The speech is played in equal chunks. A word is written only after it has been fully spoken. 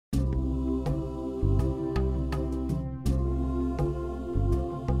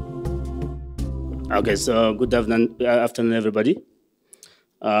Okay, so good afternoon, everybody.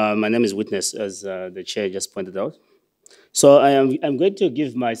 My name is Witness, as the chair just pointed out. So I'm going to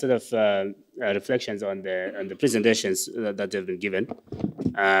give my sort of reflections on the presentations that have been given.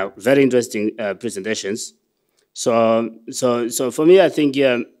 Very interesting presentations. So for me, I think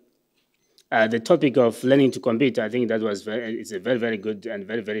the topic of learning to compete, I think that was it's a very good and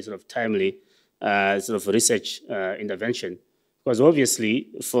very sort of timely sort of research intervention. Because obviously,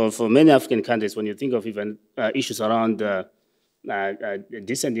 for many African countries, when you think of even issues around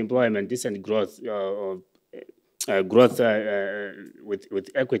decent employment, decent growth, or growth with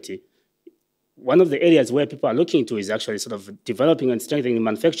equity, one of the areas where people are looking to is actually sort of developing and strengthening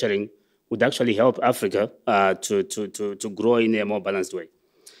manufacturing would actually help Africa to grow in a more balanced way.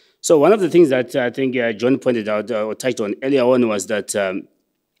 So one of the things that I think John pointed out or touched on earlier on was that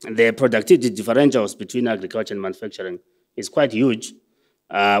the productivity differentials between agriculture and manufacturing is quite huge,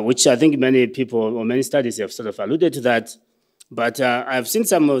 which I think many people or many studies have sort of alluded to that. But I've seen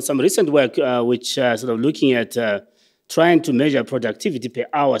some recent work which sort of looking at trying to measure productivity per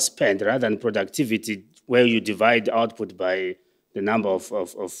hour spent rather than productivity where you divide output by the number of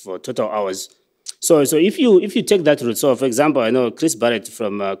total hours. So if you take that route, so for example, I know Chris Barrett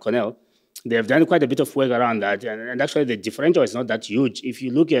from Cornell, they have done quite a bit of work around that, and actually the differential is not that huge if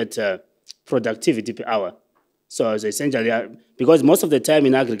you look at productivity per hour. So essentially, because most of the time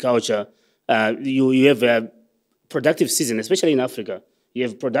in agriculture, you have a productive season, especially in Africa. You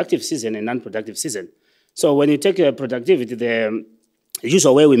have productive season and non-productive season. So when you take productivity, the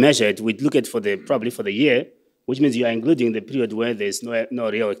usual way we measure it, we look at probably for the year, which means you are including the period where there's no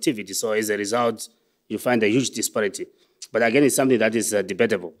real activity. So as a result, you find a huge disparity. But again, it's something that is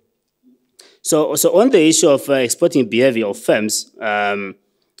debatable. So on the issue of exporting behavior of firms,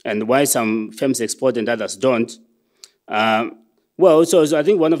 and why some firms export and others don't. So I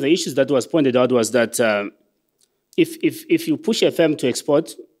think one of the issues that was pointed out was that if you push a firm to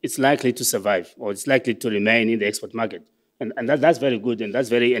export, it's likely to survive or it's likely to remain in the export market. And that's very good and that's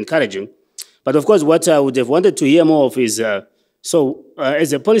very encouraging. But of course, what I would have wanted to hear more of is, as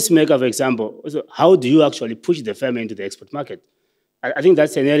a policymaker, for example, how do you actually push the firm into the export market? I think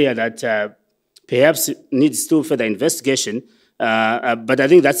that's an area that perhaps needs still further investigation. But I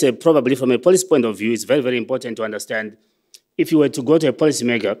think that's probably from a policy point of view, it's very important to understand if you were to go to a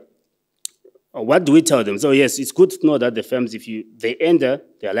policymaker, what do we tell them? So yes, it's good to know that the firms, if they enter,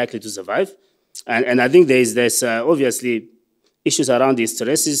 they are likely to survive. And I think there's obviously issues around these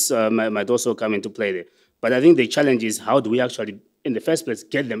stresses might also come into play there. But I think the challenge is how do we actually, in the first place,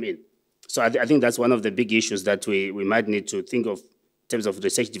 get them in? So I think that's one of the big issues that we might need to think of in terms of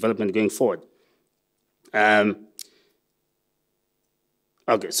research development going forward.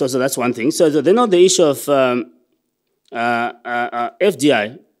 Okay, so that's one thing. So then on the issue of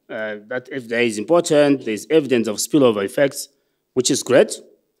FDI, that FDI is important. There's evidence of spillover effects, which is great.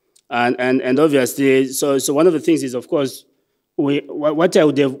 And obviously, so one of the things is, of course, one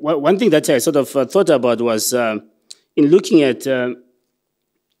thing that I sort of thought about was in looking at,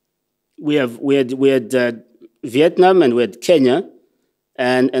 we had Vietnam and we had Kenya.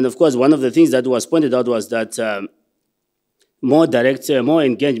 And of course, one of the things that was pointed out was that more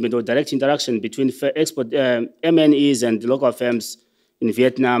engagement or direct interaction between export MNEs and local firms in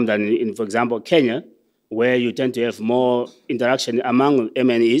Vietnam than in, for example, Kenya, where you tend to have more interaction among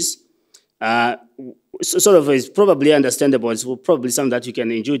MNEs. Sort of is probably understandable. It's probably something that you can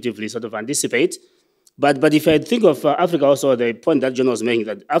intuitively sort of anticipate. But if I think of Africa also, the point that John was making,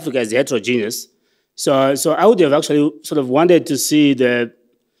 that Africa is heterogeneous. So I would have actually sort of wanted to see the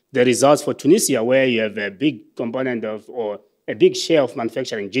results for Tunisia, where you have a big component of, or a big share of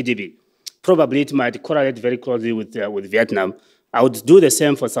manufacturing GDP. Probably it might correlate very closely with Vietnam. I would do the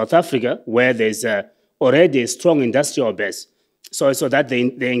same for South Africa, where there's already a strong industrial base. So that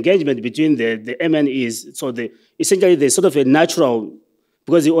the engagement between the MNEs, so essentially there's sort of a natural,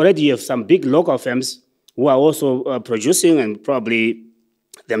 because you already have some big local firms who are also producing and probably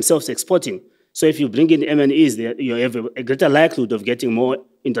themselves exporting. So if you bring in MNEs, you have a greater likelihood of getting more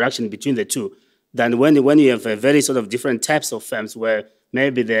interaction between the two than when you have a very sort of different types of firms where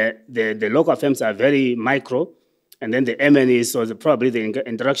maybe the local firms are very micro, and then the MNEs, so probably the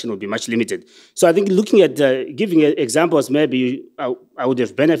interaction will be much limited. So I think looking at giving examples, maybe I would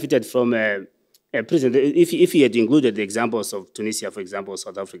have benefited from a president if he had included the examples of Tunisia, for example,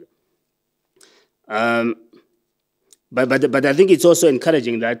 South Africa. But I think it's also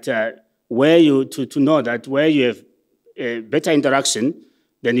encouraging that to know that where you have better interaction,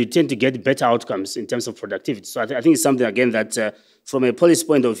 then you tend to get better outcomes in terms of productivity. So I think it's something, again, that from a policy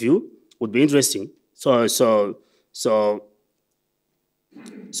point of view would be interesting. So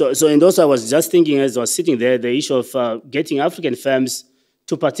And also I was just thinking as I was sitting there, the issue of getting African firms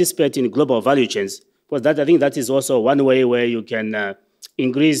to participate in global value chains. Because I think that is also one way where you can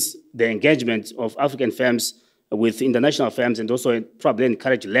increase the engagement of African firms with international firms and also probably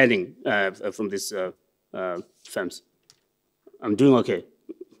encourage learning from these firms. I'm doing okay.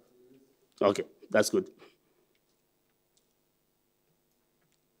 Okay, that's good.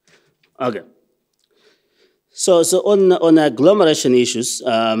 Okay. So on agglomeration issues,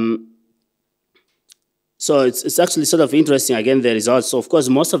 so it's actually sort of interesting, again, the results. So of course,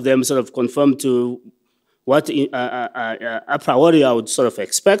 most of them sort of conform to what a priori I would sort of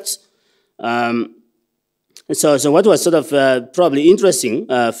expect. So what was sort of probably interesting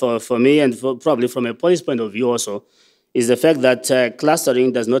for me and probably from a policy point of view also is the fact that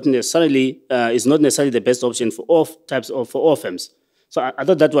clustering is not necessarily the best option for all types of for all firms. So I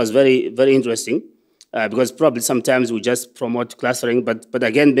thought that was very, very interesting because probably sometimes we just promote clustering, but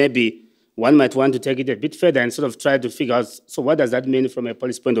again, maybe one might want to take it a bit further and sort of try to figure out, so what does that mean from a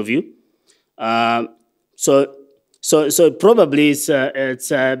policy point of view? So probably it's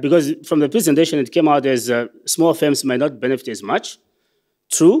because from the presentation it came out as small firms might not benefit as much.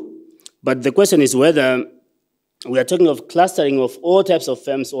 True, but the question is whether we are talking of clustering of all types of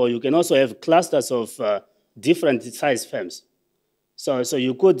firms, or you can also have clusters of different size firms. So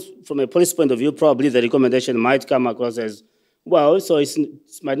you could, from a policy point of view, probably the recommendation might come across as, well, so it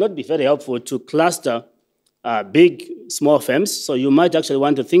might not be very helpful to cluster big, small firms. So you might actually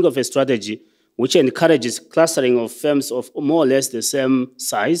want to think of a strategy which encourages clustering of firms of more or less the same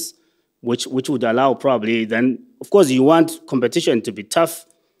size, which would allow probably then, of course, you want competition to be tough,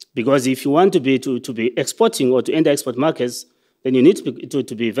 because if you want to be exporting or to enter export markets, then you need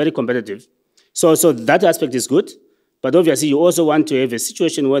to be very competitive. So that aspect is good, but obviously you also want to have a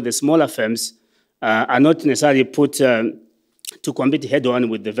situation where the smaller firms are not necessarily put to compete head-on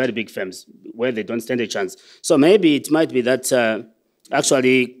with the very big firms, where they don't stand a chance. So maybe it might be that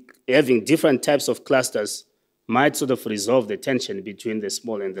actually having different types of clusters might sort of resolve the tension between the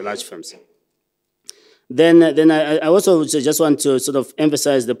small and the large firms. Then I also just want to sort of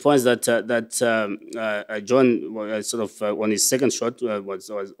emphasize the points that John sort of on his second shot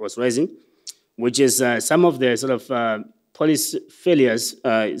was raising, which is some of the sort of policy failures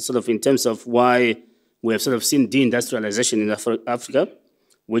sort of in terms of why we have sort of seen deindustrialization in Africa,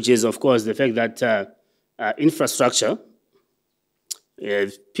 which is of course the fact that infrastructure,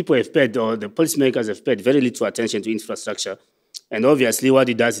 people have paid, or the policymakers have paid very little attention to infrastructure. And obviously what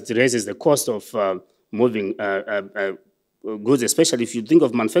it does, it raises the cost of moving goods, especially if you think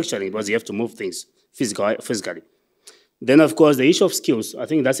of manufacturing, because you have to move things physically. Then, of course, the issue of skills, I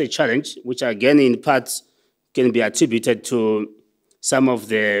think that's a challenge, which again, in part, can be attributed to some of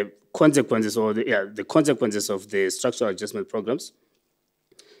the consequences, or the consequences of the structural adjustment programs.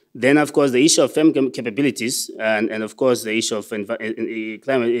 Then, of course, the issue of firm capabilities, and of course, the issue of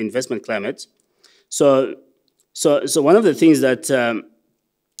investment climate. So one of the things that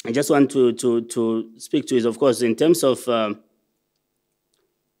I just want to speak to is, of course, in terms of,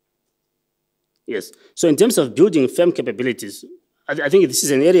 yes. So in terms of building firm capabilities, I think this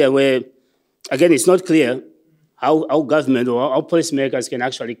is an area where, again, it's not clear how government or how policymakers can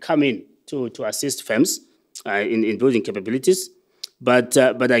actually come in to assist firms in building capabilities. But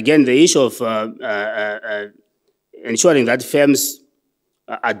again, the issue of ensuring that firms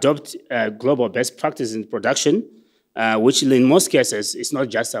adopt global best practices in production, which in most cases is not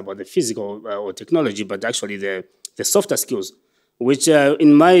just about the physical or technology, but actually the softer skills, which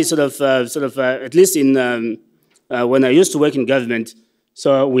in my sort of at least in when I used to work in government,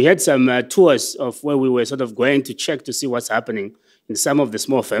 so we had some tours of where we were sort of going to check to see what's happening in some of the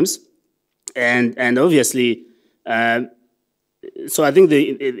small firms, and obviously, so I think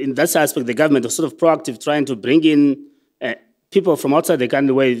in that aspect the government was sort of proactive, trying to bring in people from outside the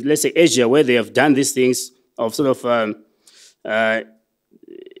country, where, let's say Asia, where they have done these things of sort of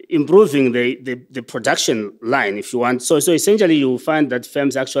improving the production line, if you want. So essentially you find that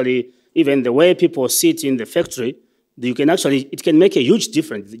firms actually, even the way people sit in the factory, you can actually, it can make a huge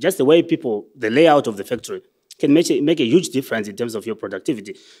difference. Just the way the layout of the factory can make a huge difference in terms of your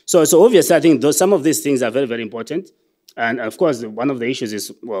productivity. So obviously I think some of these things are very, very important. And of course, one of the issues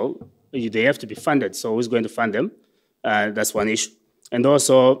is, well, they have to be funded. So who's going to fund them? That's one issue. And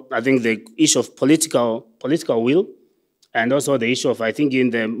also, I think the issue of political will, and also the issue of, I think in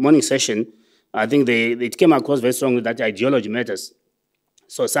the morning session, I think it came across very strongly that ideology matters.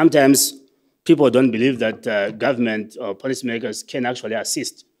 So sometimes people don't believe that government or policymakers can actually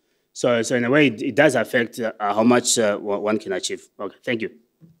assist. So in a way, it does affect how much one can achieve. Okay, thank you.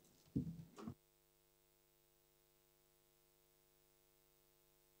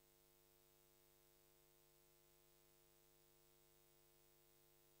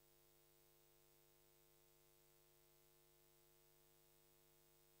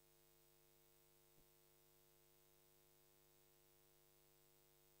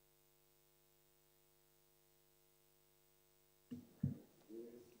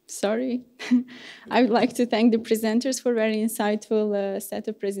 Sorry. I would like to thank the presenters for very insightful set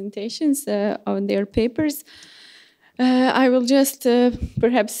of presentations on their papers. I will just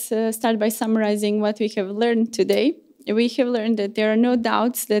perhaps start by summarizing what we have learned today. We have learned that there are no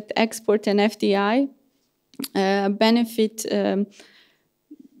doubts that export and FDI benefit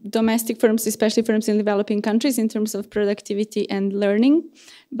domestic firms, especially firms in developing countries, in terms of productivity and learning.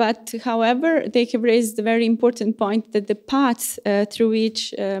 But however, they have raised a very important point that the paths through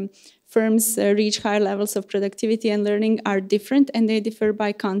which firms reach higher levels of productivity and learning are different, and they differ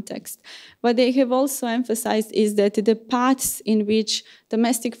by context. What they have also emphasized is that the paths in which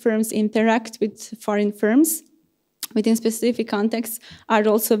domestic firms interact with foreign firms within specific contexts are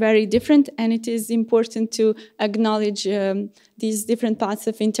also very different, and it is important to acknowledge these different paths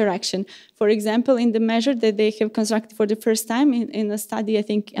of interaction. For example, in the measure that they have constructed for the first time in a study,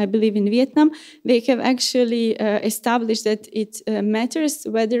 I believe in Vietnam, they have actually established that it matters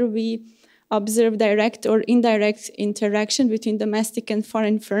whether we observe direct or indirect interaction between domestic and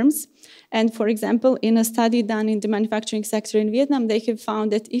foreign firms. And for example, in a study done in the manufacturing sector in Vietnam, they have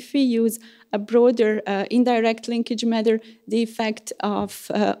found that if we use a broader indirect linkage method, the effect of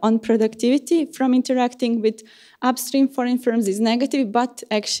on productivity from interacting with upstream foreign firms is negative, but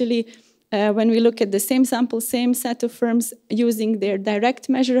actually when we look at the same sample, same set of firms using their direct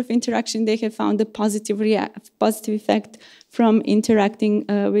measure of interaction, they have found a positive effect from interacting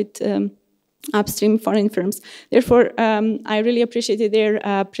with upstream foreign firms. Therefore, I really appreciated their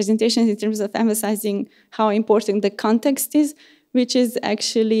presentations in terms of emphasizing how important the context is, which is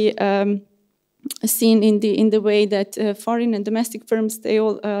actually seen in the way that foreign and domestic firms, they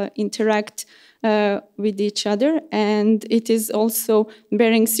all interact with each other, and it is also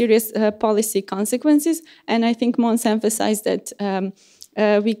bearing serious policy consequences. And I think Mons emphasized that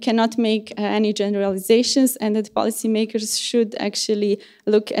we cannot make any generalizations, and that policymakers should actually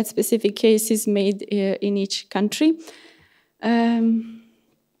look at specific cases made in each country.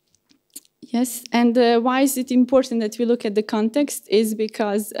 Yes, and why is it important that we look at the context is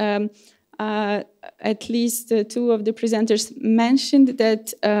because at least two of the presenters mentioned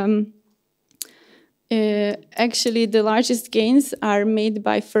that actually the largest gains are made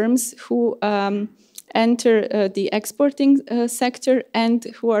by firms who enter the exporting sector and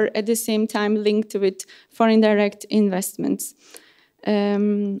who are at the same time linked with foreign direct investments.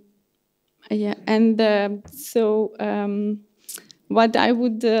 What I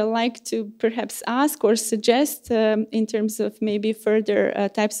would like to perhaps ask or suggest in terms of maybe further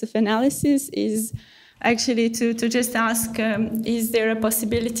types of analysis is actually to just ask, is there a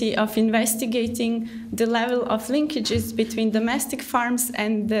possibility of investigating the level of linkages between domestic farms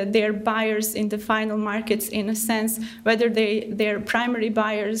and their buyers in the final markets, in a sense, whether their primary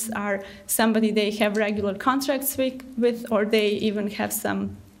buyers are somebody they have regular contracts with or they even have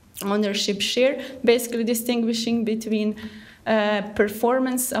some ownership share, basically distinguishing between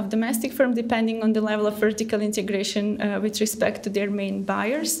performance of domestic firm depending on the level of vertical integration with respect to their main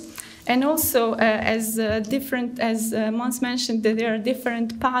buyers. And also, as Mons mentioned, that there are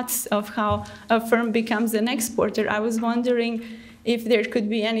different paths of how a firm becomes an exporter. I was wondering if there could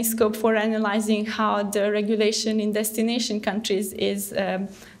be any scope for analyzing how the regulation in destination countries is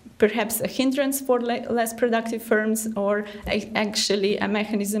perhaps a hindrance for less productive firms, or actually a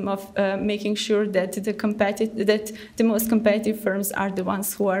mechanism of making sure that the most competitive firms are the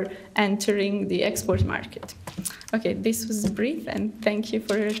ones who are entering the export market. Okay, this was brief, and thank you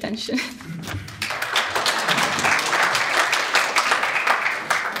for your attention.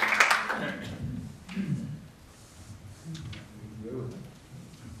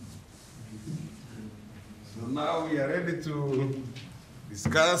 So now we are ready to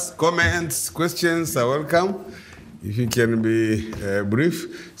discuss. Comments, questions are welcome. If you can be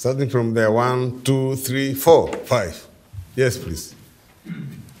brief, starting from there, 1, 2, 3, 4, 5. Yes, please.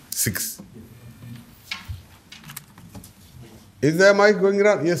 6. Is there a mic going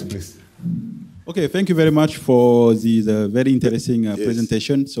around? Yes, please. Okay, thank you very much for the very interesting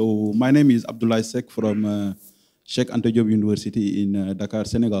presentation. So my name is Abdoulaye Sek from Cheikh Anta Diop University in Dakar,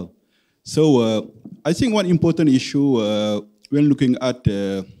 Senegal. So I think one important issue when looking at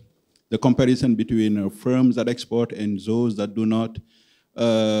the comparison between firms that export and those that do not,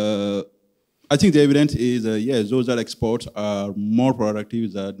 I think the evidence is, yes, those that export are more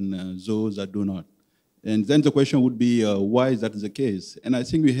productive than those that do not. And then the question would be, why is that the case? And I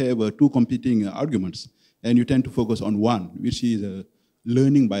think we have two competing arguments, and you tend to focus on one, which is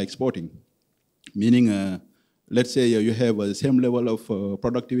learning by exporting. Meaning, let's say you have the same level of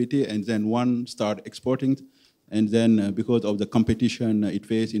productivity, and then one start exporting, and then because of the competition it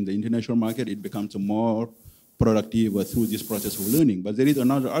faces in the international market, it becomes more productive through this process of learning. But there is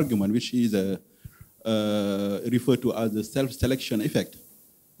another argument which is referred to as the self-selection effect,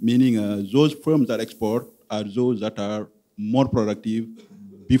 meaning those firms that export are those that are more productive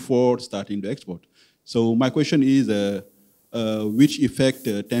before starting to export. So my question is, which effect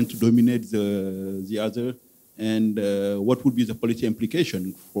tends to dominate the other, and what would be the policy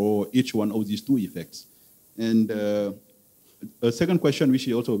implication for each one of these two effects? And a second question, which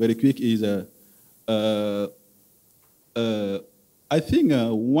is also very quick, is I think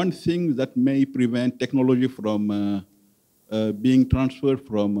one thing that may prevent technology from being transferred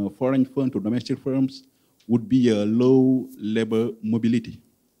from foreign firms to domestic firms would be a low labor mobility.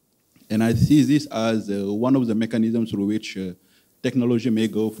 And I see this as one of the mechanisms through which technology may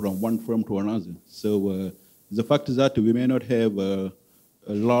go from one firm to another. So the fact is that we may not have a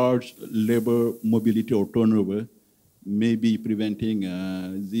large labor mobility or turnover may be preventing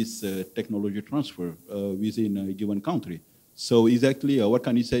this technology transfer within a given country. So exactly, what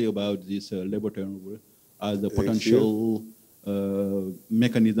can you say about this labor turnover as a potential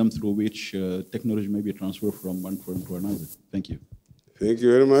mechanism through which technology may be transferred from one firm to another? Thank you. Thank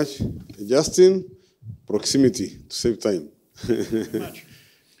you very much. Justin, proximity to save time.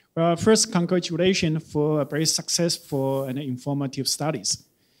 Well, first, congratulations for a very successful and informative studies.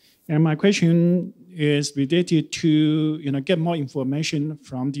 And my question is related to get more information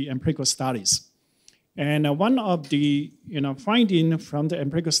from the empirical studies. And one of the findings from the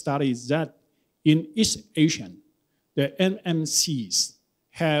empirical studies is that in East Asia, the MMCs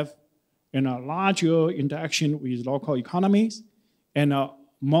have larger interaction with local economies and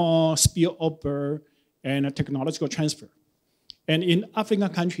more spillover and technological transfer. And in African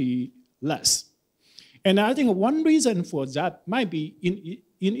countries, less. And I think one reason for that might be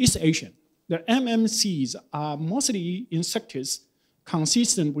in East Asia, the MMCs are mostly in sectors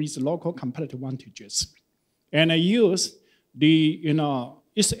consistent with local competitive advantages. And I use the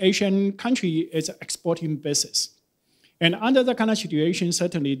East Asian country as an exporting basis. And under that kind of situation,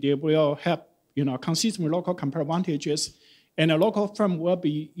 certainly they will have consistent with local competitive advantages, and a local firm will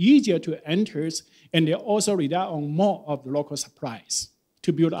be easier to enter, and they also rely on more of the local supplies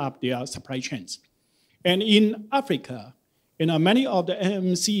to build up their supply chains. And in Africa, many of the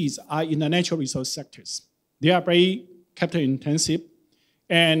MMCs are in the natural resource sectors. They are very capital intensive,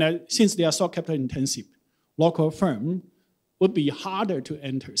 and since they are so capital intensive, local firm would be harder to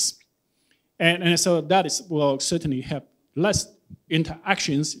enter. And so that will certainly have less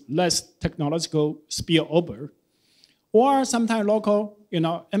interactions, less technological spillover. Or sometimes local,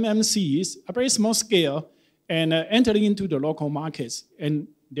 MMCs are very small scale and entering into the local markets, and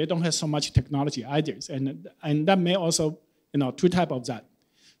they don't have so much technology either. And that may also, two types of that.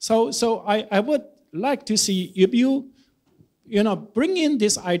 So I would like to see if you, bring in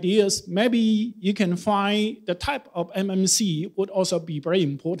these ideas, maybe you can find the type of MMC would also be very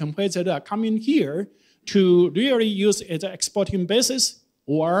important, whether they are coming here to really use it as an exporting basis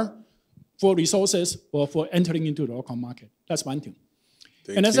or for resources or for entering into the local market. That's one thing.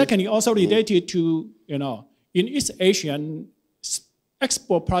 And the second, also related to, in East Asian,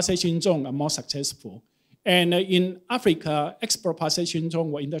 export processing zones are more successful. And in Africa, export processing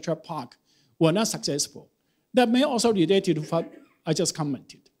zone or industrial park were not successful. That may also relate to what I just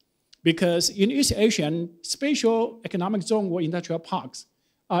commented. Because in East Asian, special economic zone or industrial parks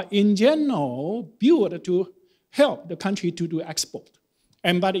are in general built to help the country to do export.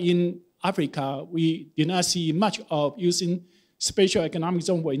 But in Africa, we did not see much of using special economic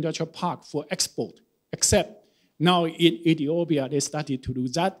zone or industrial park for export, except now in Ethiopia, they started to do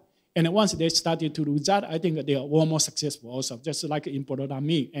that. And once they started to do that, I think they are all more successful also, just like in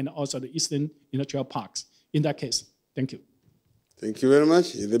Borodami and also the Eastern industrial parks in that case. Thank you. Thank you very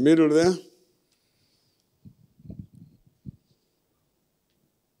much. In the middle there.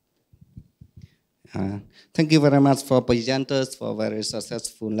 Thank you very much for presenters for a very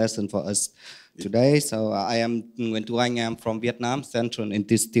successful lesson for us today. So I am Nguyen Tu Anh. I'm from Vietnam, Central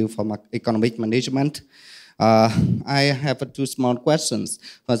Institute for Economic Management. I have two small questions.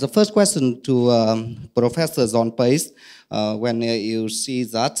 The first question to professors on page, when you see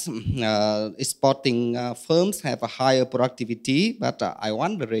that exporting firms have a higher productivity, but I'm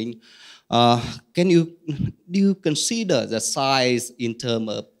wondering, do you consider the size in terms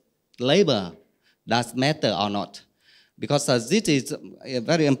of labor does matter or not? Because this is a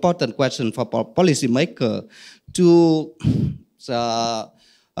very important question for policymakers to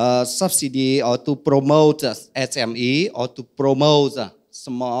subsidy or to promote SME or to promote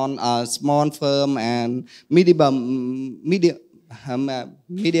small firm and medium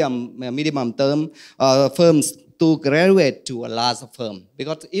term firms to graduate to a larger firm.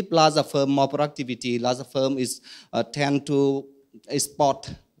 Because if larger firm, more productivity, larger firm is tend to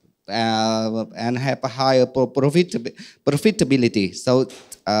export and have a higher profitability. So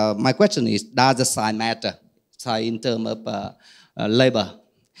my question is, does the size matter? Size in terms of labor?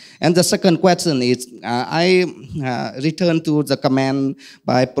 And the second question is, I return to the comment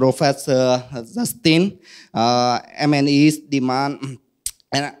by Professor Justin, M&E's demand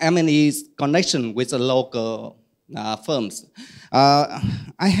and M&E's connection with the local firms. I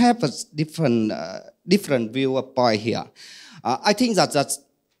have a different viewpoint here. I think that's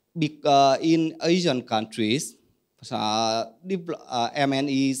in Asian countries,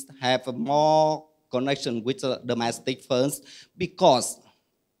 M&Es have more connection with the domestic firms because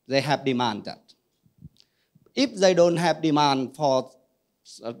they have demand that. If they don't have demand for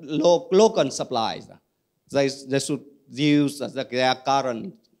local supplies, they should use their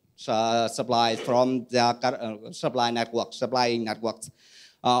current supplies from their supplying networks.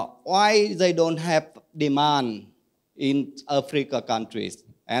 Why they don't have demand in Africa countries,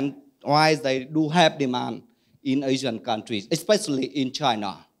 and why they do have demand in Asian countries, especially in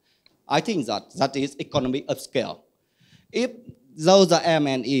China? I think that is economy of scale. If those are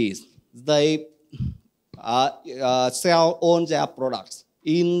M&Es, they sell all their products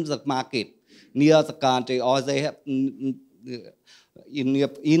in the market near the country, or they have in the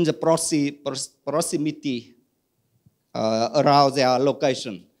proximity around their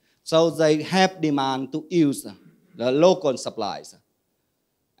location. So they have demand to use the local supplies.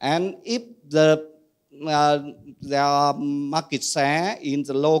 And if their market share in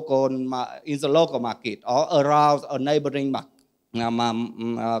the local market or around a neighboring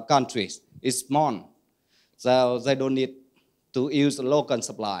countries is small, so they don't need to use the local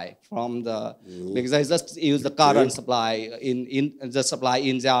supply from the because they just use the current supply in the supply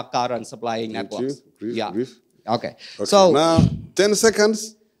in their current supplying networks. Brief. Okay. So now 10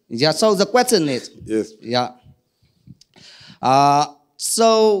 seconds. Yeah. So the question is. Yes. Yeah.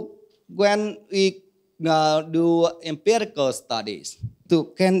 So when we do empirical studies,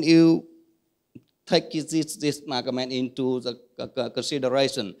 can you take this argument into the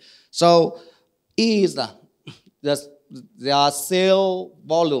consideration? So is their sale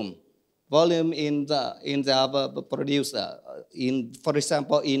volume in the producer for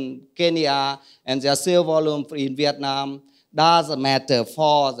example in Kenya, and their sale volume in Vietnam doesn't matter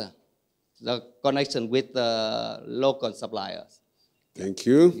for the connection with the local suppliers. Thank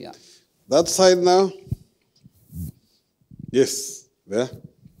you. Yeah. That side now. Yes, there.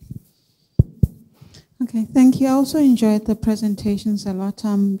 Okay, thank you. I also enjoyed the presentations a lot.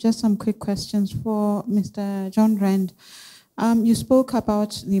 Just some quick questions for Mr. John Rand. You spoke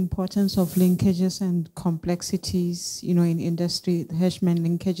about the importance of linkages and complexities, in industry, the Hirschman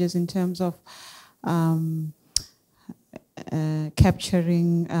linkages in terms of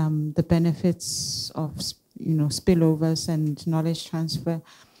capturing the benefits of, spillovers and knowledge transfer.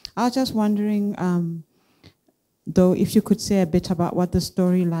 I was just wondering, though, if you could say a bit about what the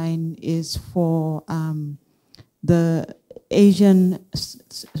storyline is for the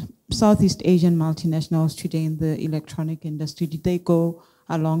Southeast Asian multinationals today in the electronic industry. Did they go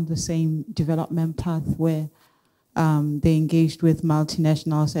along the same development path where they engaged with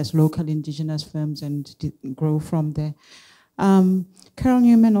multinationals as local indigenous firms and grow from there? Carol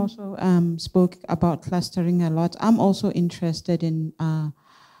Newman also spoke about clustering a lot. I'm also interested in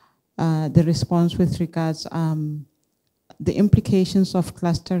the response with regards the implications of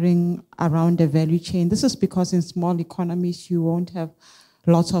clustering around the value chain. This is because in small economies, you won't have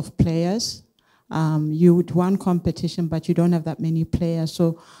lots of players. You would want competition, but you don't have that many players.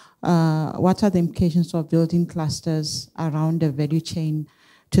 So what are the implications of building clusters around the value chain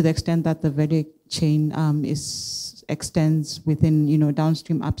to the extent that the value chain extends within,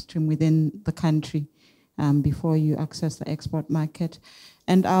 downstream, upstream within the country before you access the export market?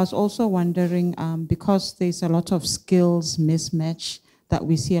 And I was also wondering, because there's a lot of skills mismatch, that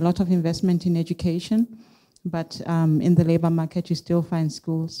we see a lot of investment in education, but in the labor market, you still find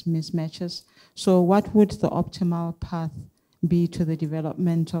skills mismatches. So what would the optimal path be to the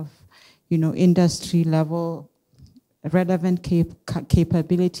development of, industry level relevant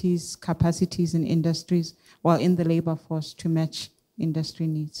capabilities, capacities in industries, while in the labor force to match industry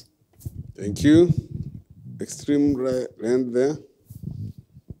needs? Thank you. Extreme end there.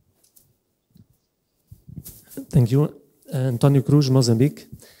 Thank you. Antonio Cruz, Mozambique.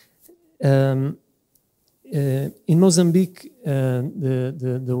 In Mozambique,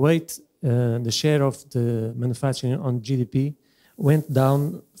 the weight, the share of the manufacturing on GDP went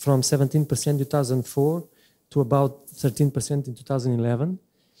down from 17% in 2004 to about 13% in 2011.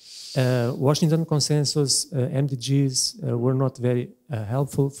 Washington Consensus, MDGs were not very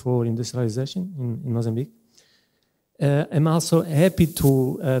helpful for industrialization in Mozambique. I'm also happy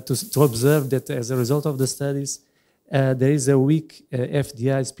to observe that as a result of the studies, there is a weak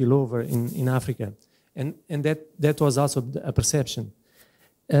FDI spillover in Africa, and that was also a perception.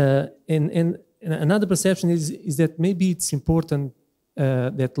 And another perception is that maybe it's important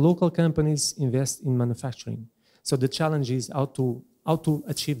that local companies invest in manufacturing. So the challenge is how to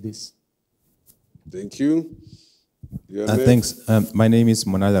achieve this. Thank you. Thanks. My name is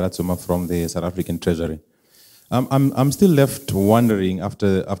Monada Ratsuma from the South African Treasury. I'm still left wondering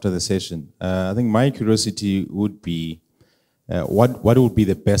after the session. I think my curiosity would be what would be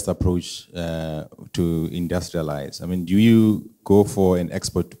the best approach to industrialize? I mean, do you go for an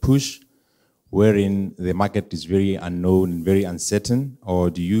export push wherein the market is very unknown, very uncertain, or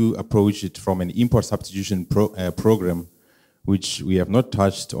do you approach it from an import substitution program, which we have not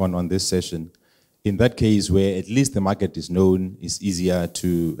touched on this session? In that case, where at least the market is known, is easier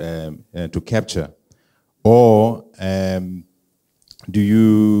to capture. Or do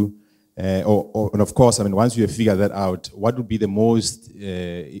you, and of course, I mean, once you have figured that out, what would be the most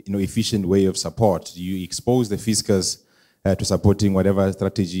efficient way of support? Do you expose the fiscus to supporting whatever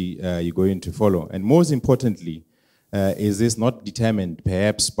strategy you're going to follow? And most importantly, is this not determined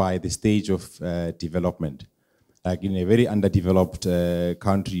perhaps by the stage of development? Like in a very underdeveloped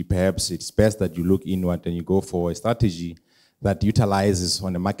country, perhaps it's best that you look inward and you go for a strategy that utilizes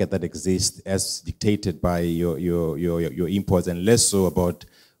on a market that exists as dictated by your imports, and less so about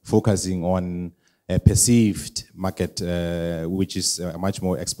focusing on a perceived market, which is a much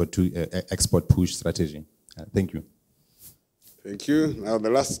more export push strategy. Thank you. Thank you. Now the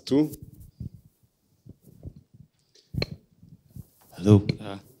last two. Hello,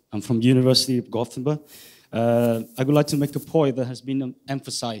 I'm from the University of Gothenburg. I would like to make a point that has been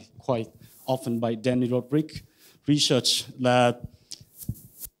emphasized quite often by Danny Roderick research, that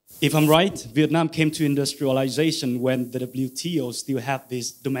if I'm right, Vietnam came to industrialization when the WTO still had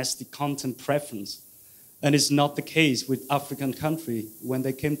this domestic content preference. And it's not the case with African countries when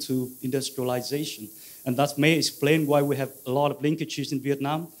they came to industrialization. And that may explain why we have a lot of linkages in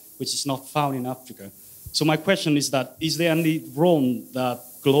Vietnam, which is not found in Africa. So my question is that, is there any wrong that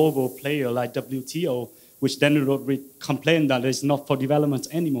global player like WTO, which Daniel Roderick complained that it's not for development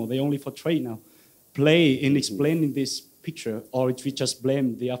anymore, they're only for trade now, play in explaining this picture, or if we just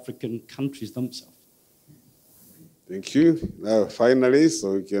blame the African countries themselves? Thank you. Now, finally,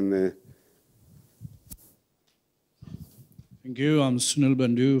 so we can... Thank you. I'm Sunil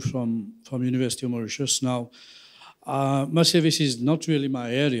Bandhu from University of Mauritius. Now, must say this is not really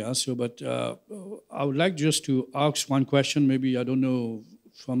my area, so but I would like just to ask one question, maybe, I don't know,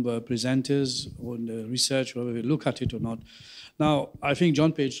 from the presenters or the research, whether we look at it or not. Now, I think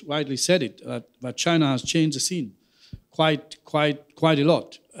John Page rightly said it, that China has changed the scene quite a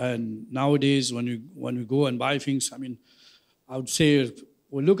lot. And nowadays, when we go and buy things, I mean, I would say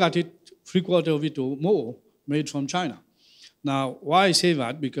we look at it, 3/4 of it or more made from China. Now, why I say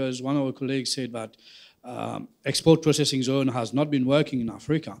that? Because one of our colleagues said that export processing zone has not been working in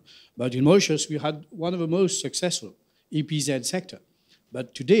Africa. But in Mauritius, we had one of the most successful EPZ sector.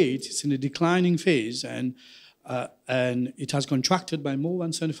 But today, it's in a declining phase, and it has contracted by more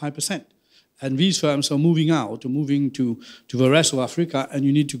than 75%. And these firms are moving out, or moving to the rest of Africa, and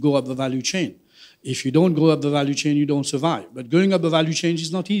you need to go up the value chain. If you don't go up the value chain, you don't survive. But going up the value chain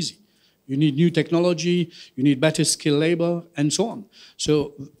is not easy. You need new technology, you need better skilled labor, and so on.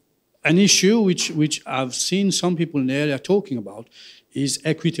 So an issue which I've seen some people in the area talking about is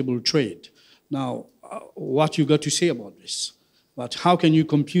equitable trade. Now, what you got to say about this? But how can you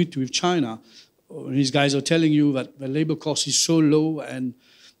compete with China? These guys are telling you that the labor cost is so low, and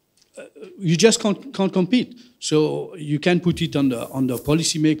you just can't compete. So you can put it on the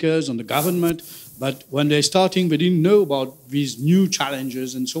policymakers, on the government, but when they're starting, they didn't know about these new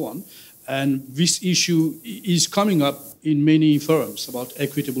challenges and so on. And this issue is coming up in many forums about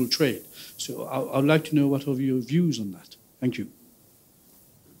equitable trade. So I'd like to know what are your views on that. Thank you.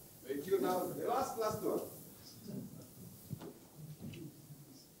 Thank you. Now, the last one.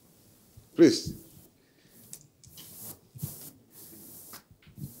 Please.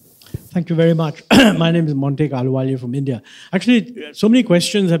 Thank you very much. My name is Monte Aluwalia from India. Actually, so many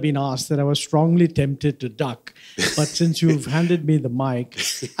questions have been asked that I was strongly tempted to duck. But since you've handed me the mic,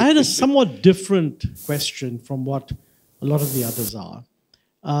 I had a somewhat different question from what a lot of the others are.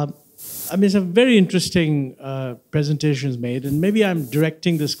 I mean, it's a very interesting presentations made, and maybe I'm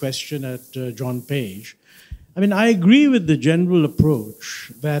directing this question at John Page. I mean, I agree with the general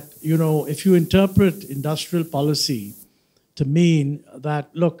approach that, you know, if you interpret industrial policy to mean that,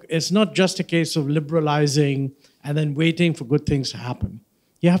 look, it's not just a case of liberalizing and then waiting for good things to happen.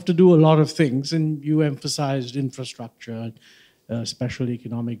 You have to do a lot of things, and you emphasized infrastructure, special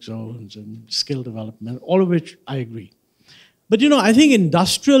economic zones, and skill development, all of which I agree. But I think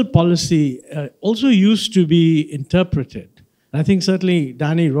industrial policy also used to be interpreted. And I think certainly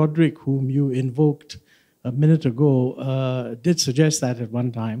Danny Roderick, whom you invoked a minute ago, did suggest that at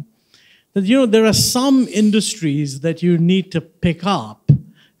one time, that there are some industries that you need to pick up,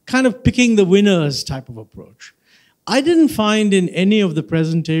 kind of picking the winners type of approach. I didn't find in any of the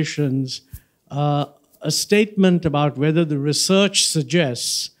presentations a statement about whether the research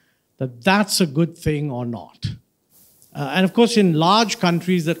suggests that that's a good thing or not. And of course, in large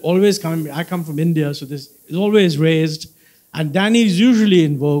countries that always come, I come from India, so this is always raised, and Danny is usually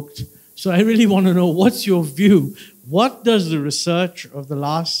invoked. So I really want to know, what's your view? What does the research of the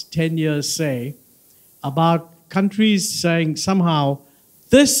last 10 years say about countries saying somehow,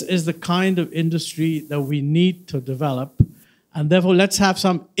 this is the kind of industry that we need to develop, and therefore let's have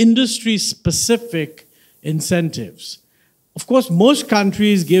some industry-specific incentives. Of course, most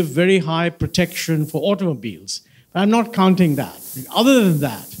countries give very high protection for automobiles. I'm not counting that. Other than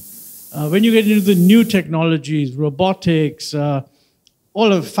that, when you get into the new technologies, robotics,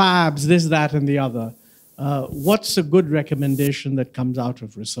 all of fabs, this, that, and the other, what's a good recommendation that comes out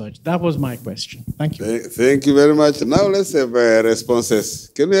of research? That was my question. Thank you. Thank you very much. Now let's have responses.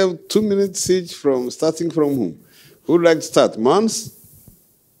 Can we have 2 minutes each starting from whom? Who would like to start? Mons?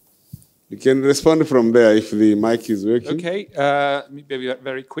 You can respond from there if the mic is working. Okay, maybe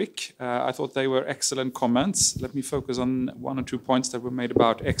very quick. I thought they were excellent comments. Let me focus on 1 or 2 points that were made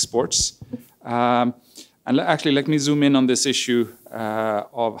about exports. And actually, let me zoom in on this issue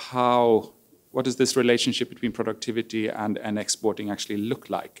of what does this relationship between productivity and exporting actually look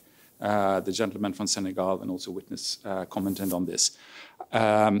like? The gentleman from Senegal and also Witness commented on this.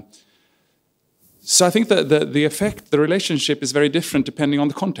 So I think that the relationship is very different depending on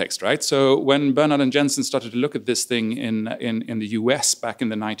the context, right? So when Bernard and Jensen started to look at this thing in the US back in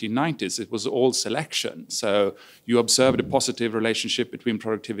the 1990s, it was all selection. So you observed a positive relationship between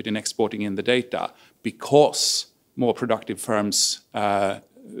productivity and exporting in the data because more productive firms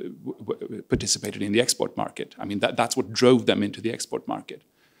participated in the export market. I mean, that's what drove them into the export market.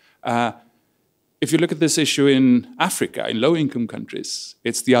 If you look at this issue in Africa, in low-income countries,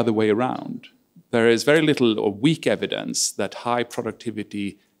 it's the other way around. There is very little or weak evidence that high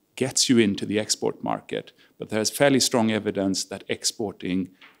productivity gets you into the export market, but there's fairly strong evidence that exporting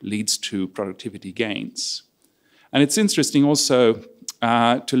leads to productivity gains. And it's interesting also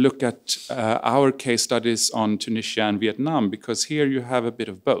to look at our case studies on Tunisia and Vietnam, because here you have a bit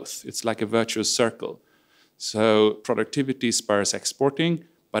of both. It's like a virtuous circle. So productivity spurs exporting,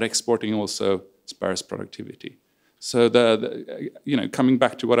 but exporting also spurs productivity. So coming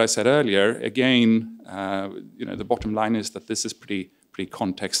back to what I said earlier, again, the bottom line is that this is pretty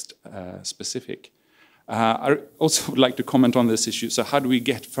context specific. I also would like to comment on this issue. So how do we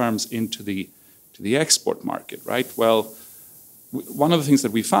get firms into the export market, right? Well, one of the things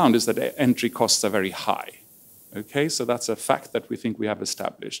that we found is that entry costs are very high. Okay, so that's a fact that we think we have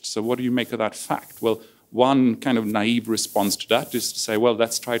established. So what do you make of that fact? Well, one kind of naive response to that is to say, well,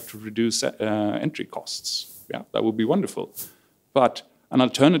 let's try to reduce entry costs. Yeah, that would be wonderful. But an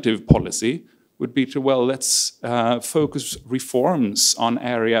alternative policy would be to, well, let's focus reforms on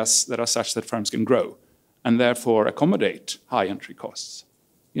areas that are such that firms can grow and therefore accommodate high entry costs.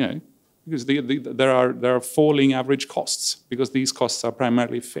 Because there are falling average costs because these costs are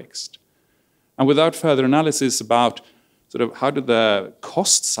primarily fixed. And without further analysis about sort of how do the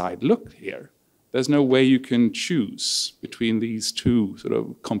cost side look here, there's no way you can choose between these two sort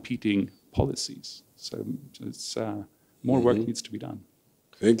of competing policies. So it's more work needs to be done.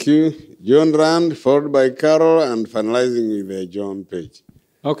 Thank you. John Rand, followed by Carol, and finalizing with John Page.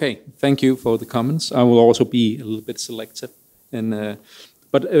 Okay, thank you for the comments. I will also be a little bit selective.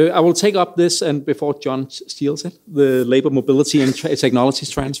 But I will take up this, and before John steals it, the labor mobility and technologies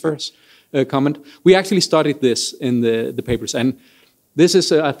transfers comment. We actually studied this in the papers, and this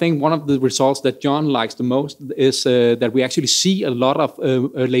is, I think, one of the results that John likes the most is that we actually see a lot of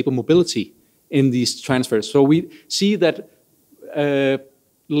labor mobility in these transfers. So we see that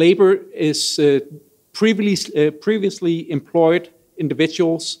labor is previously employed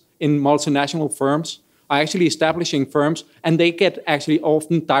individuals in multinational firms are actually establishing firms, and they get actually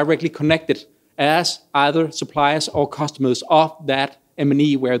often directly connected as either suppliers or customers of that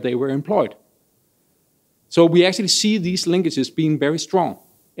M&E where they were employed. So we actually see these linkages being very strong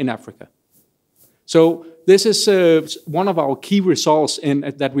in Africa. So this is one of our key results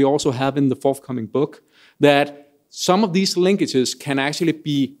that we also have in the forthcoming book, that some of these linkages can actually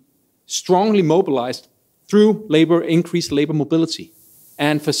be strongly mobilized through increased labor mobility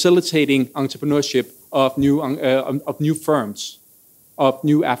and facilitating entrepreneurship of new firms, of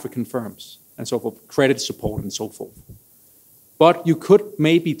new African firms, and so forth, credit support and so forth. But you could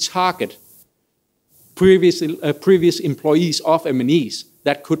maybe target previous employees of MNEs.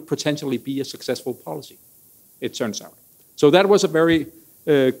 That could potentially be a successful policy, it turns out. So that was a very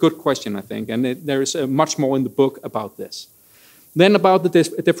good question, I think, and there is much more in the book about this. Then about the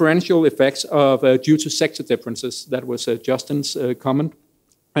differential effects of due to sector differences, that was Justin's comment.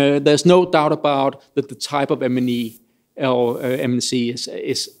 There's no doubt about that the type of MNE or MNC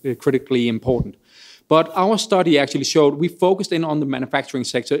is critically important. But our study actually showed we focused in on the manufacturing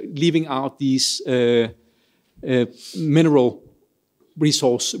sector, leaving out these mineral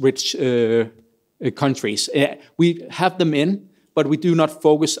resource-rich countries. We have them in, but we do not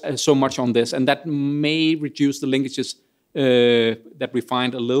focus so much on this, and that may reduce the linkages that we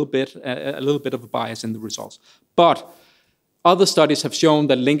find a little bit of a bias in the results. But other studies have shown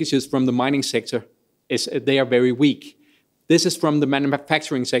that linkages from the mining sector they are very weak. This is from the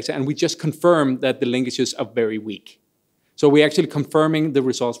manufacturing sector, and we just confirm that the linkages are very weak. So we're actually confirming the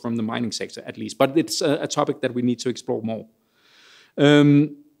results from the mining sector, at least. But it's a topic that we need to explore more.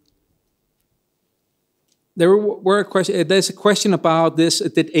 There's a question about this.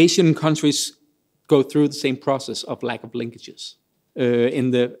 Did Asian countries go through the same process of lack of linkages?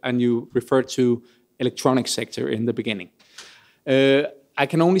 And you referred to electronic sector in the beginning. I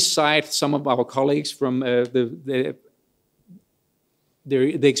can only cite some of our colleagues from the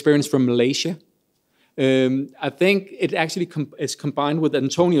experience from Malaysia. I think it actually is combined with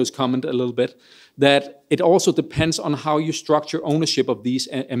Antonio's comment a little bit, that it also depends on how you structure ownership of these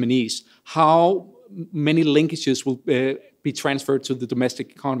MNEs, how many linkages will be transferred to the domestic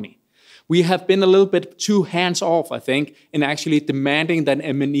economy. We have been a little bit too hands-off, I think, in actually demanding that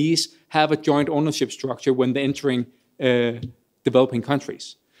MNEs have a joint ownership structure when they're entering developing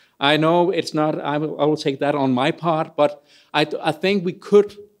countries. I know it's not, I will take that on my part, but I think we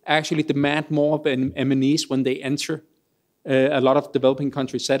could actually demand more of MNEs when they enter a lot of developing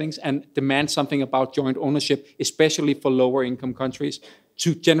country settings and demand something about joint ownership, especially for lower income countries,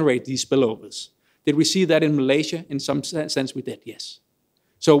 to generate these spillovers. Did we see that in Malaysia? In some sense we did, yes.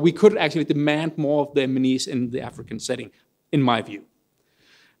 So we could actually demand more of the MNEs in the African setting, in my view.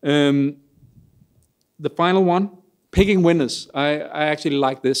 The final one, picking winners. I actually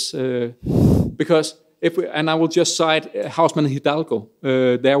like this because and I will just cite Hausmann and Hidalgo,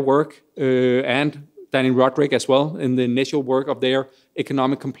 their work, and Daniel Roderick as well, in the initial work of their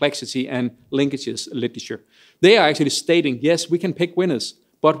economic complexity and linkages literature. They are actually stating, yes, we can pick winners,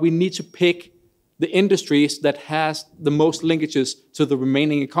 but we need to pick the industries that has the most linkages to the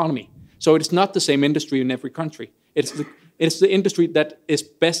remaining economy. So it's not the same industry in every country. It's the industry that is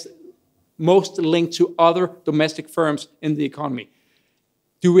most linked to other domestic firms in the economy.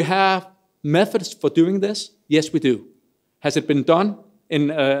 Do we have methods for doing this? Yes, we do. Has it been done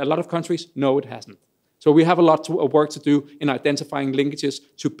in a lot of countries? No, it hasn't. So we have a lot of work to do in identifying linkages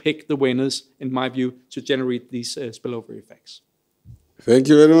to pick the winners, in my view, to generate these spillover effects. Thank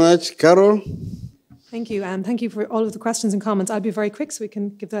you very much. Carol? Thank you, and thank you for all of the questions and comments. I'll be very quick so we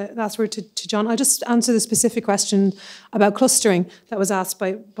can give the last word to John. I'll just answer the specific question about clustering that was asked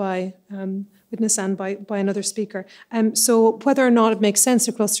by witness and by another speaker. So whether or not it makes sense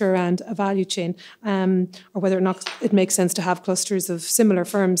to cluster around a value chain, or whether or not it makes sense to have clusters of similar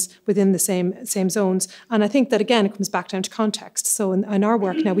firms within the same zones. And I think that, again, it comes back down to context. So in our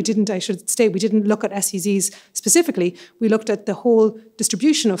work now, we didn't look at SEZs specifically. We looked at the whole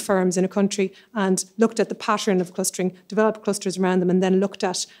distribution of firms in a country and looked at the pattern of clustering, developed clusters around them, and then looked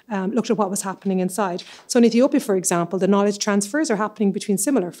at what was happening inside. So in Ethiopia, for example, the knowledge transfers are happening between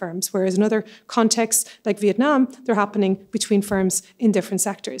similar firms, whereas in other contexts like Vietnam, they're happening between firms in different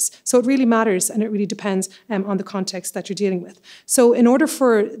sectors. So it really matters, and it really depends on the context that you're dealing with. So in order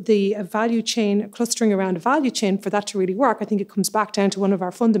for the value chain, clustering around a value chain, for that to really work, I think it comes back down to one of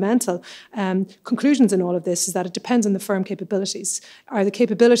our fundamental conclusions in all of this, is that it depends on the firm capabilities. Are the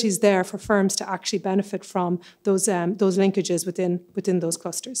capabilities there for firms to actually benefit from those linkages within those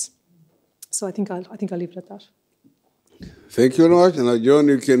clusters? So I think I'll leave it at that. Thank you very much. Now, John,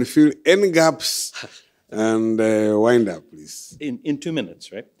 you can fill any gaps and wind up, please. In 2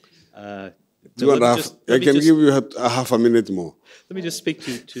 minutes, right? I can give you a half a minute more. Let me just speak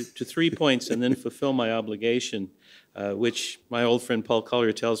to 3 points and then fulfill my obligation, which my old friend Paul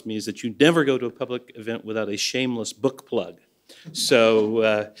Collier tells me is that you never go to a public event without a shameless book plug.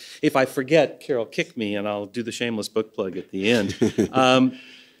 So if I forget, Carol, kick me and I'll do the shameless book plug at the end.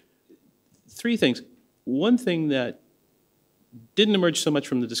 3 things. one thing that didn't emerge so much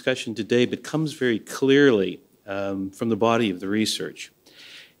from the discussion today, but comes very clearly from the body of the research,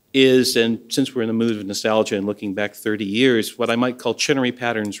 is, and since we're in the mood of nostalgia and looking back 30 years, what I might call Chenery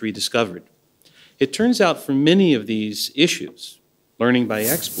patterns rediscovered. It turns out for many of these issues, learning by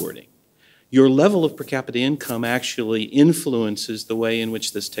exporting, your level of per capita income actually influences the way in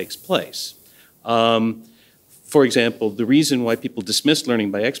which this takes place. For example, the reason why people dismissed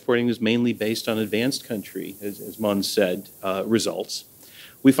learning by exporting is mainly based on advanced country, as Mon said, results.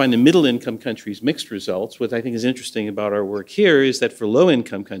 We find in middle-income countries mixed results. What I think is interesting about our work here is that for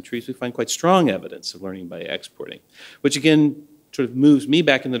low-income countries, we find quite strong evidence of learning by exporting, which again sort of moves me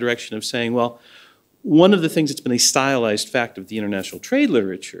back in the direction of saying, well, one of the things that's been a stylized fact of the international trade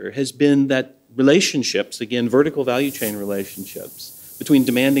literature has been that relationships, again, vertical value chain relationships, between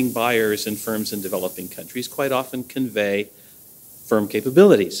demanding buyers and firms in developing countries quite often convey firm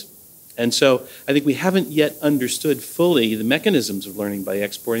capabilities. And so I think we haven't yet understood fully the mechanisms of learning by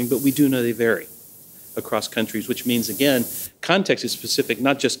exporting, but we do know they vary across countries, which means, again, context is specific,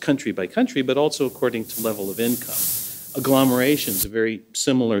 not just country by country, but also according to level of income. Agglomeration is a very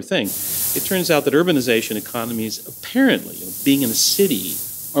similar thing. It turns out that urbanization economies apparently, being in a city,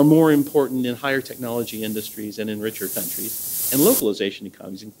 are more important in higher technology industries and in richer countries. And localization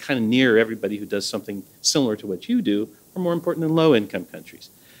economies, and kind of near everybody who does something similar to what you do, are more important in low-income countries.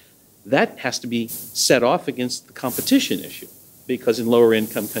 That has to be set off against the competition issue, because in lower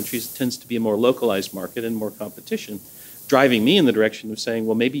income countries it tends to be a more localized market and more competition, driving me in the direction of saying,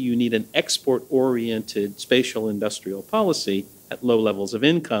 well, maybe you need an export-oriented spatial industrial policy at low levels of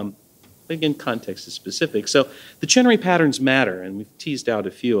income. But again, context is specific. So the Chenery patterns matter, and we've teased out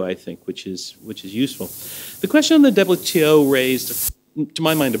a few, I think, which is useful. The question on the WTO raised, to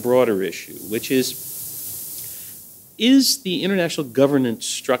my mind, a broader issue, which is the international governance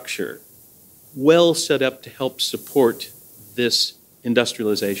structure well set up to help support this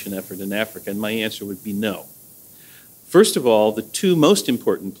industrialization effort in Africa? And my answer would be no. First of all, the two most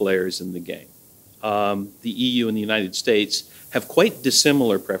important players in the game, the EU and the United States, have quite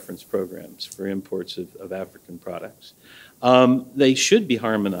dissimilar preference programs for imports of African products. They should be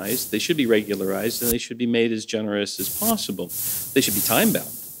harmonized, they should be regularized, and they should be made as generous as possible. They should be time-bound,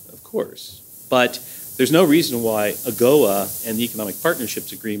 of course, but there's no reason why AGOA and the economic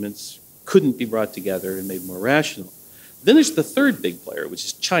partnerships agreements couldn't be brought together and made more rational. Then there's the third big player, which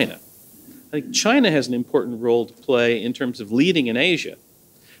is China. I think China has an important role to play in terms of leading in Asia,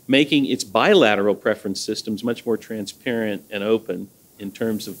 making its bilateral preference systems much more transparent and open in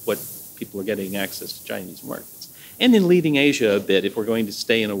terms of what people are getting access to Chinese markets. And in leading Asia a bit, if we're going to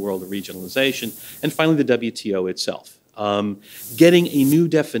stay in a world of regionalization. And finally, the WTO itself. Getting a new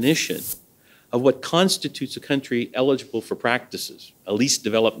definition of what constitutes a country eligible for practices, a least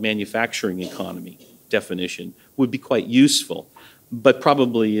developed manufacturing economy definition, would be quite useful, but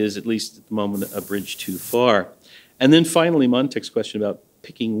probably is, at least at the moment, a bridge too far. And then finally, Montek's question about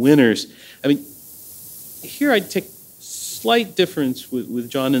picking winners. I mean, here I'd take slight difference with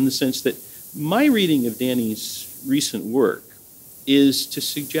John in the sense that my reading of Danny's recent work is to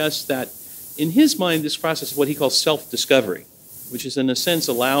suggest that in his mind, this process is what he calls self-discovery, which is in a sense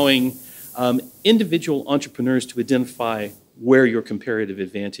allowing individual entrepreneurs to identify where your comparative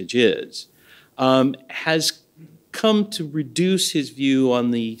advantage is, has come to reduce his view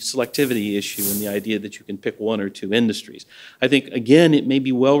on the selectivity issue and the idea that you can pick one or two industries. I think, again, it may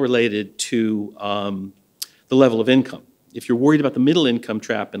be well related to the level of income. If you're worried about the middle income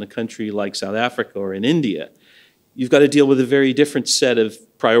trap in a country like South Africa or in India, you've got to deal with a very different set of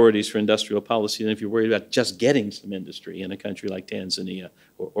priorities for industrial policy than if you're worried about just getting some industry in a country like Tanzania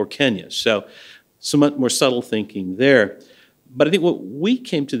or Kenya. So somewhat more subtle thinking there. But I think what we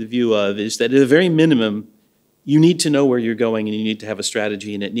came to the view of is that at a very minimum, you need to know where you're going and you need to have a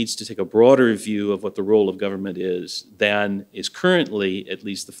strategy, and it needs to take a broader view of what the role of government is than is currently at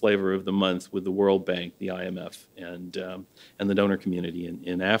least the flavor of the month with the World Bank, the IMF, and the donor community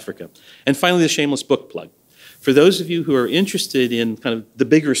in Africa. And finally, the shameless book plug. For those of you who are interested in kind of the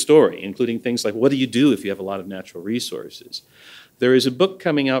bigger story, including things like what do you do if you have a lot of natural resources, there is a book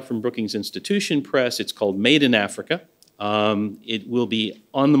coming out from Brookings Institution Press. It's called Made in Africa. It will be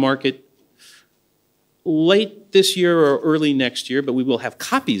on the market late this year or early next year, but we will have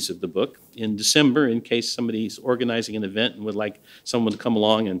copies of the book in December in case somebody's organizing an event and would like someone to come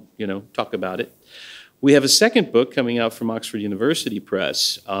along and, talk about it. We have a second book coming out from Oxford University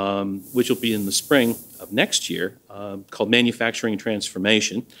Press, which will be in the spring of next year, called Manufacturing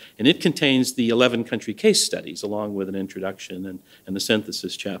Transformation, and it contains the 11 country case studies along with an introduction and the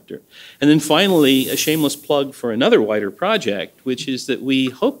synthesis chapter. And then finally, a shameless plug for another wider project, which is that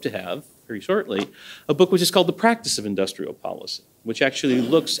we hope to have, very shortly, a book which is called The Practice of Industrial Policy, which actually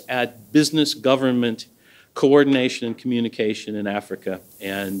looks at business government coordination and communication in Africa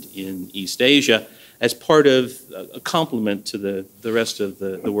and in East Asia as part of a complement to the rest of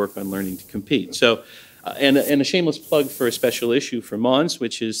the work on learning to compete. So, and a shameless plug for a special issue for Mons,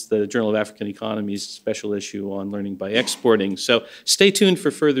 which is the Journal of African Economy's special issue on learning by exporting. So stay tuned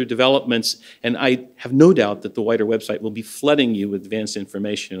for further developments, and I have no doubt that the WIDER website will be flooding you with advanced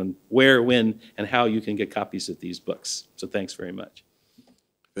information on where, when, and how you can get copies of these books. So thanks very much.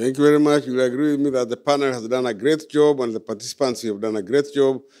 Thank you very much. You agree with me that the panel has done a great job and the participants have done a great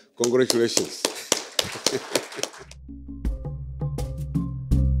job. Congratulations.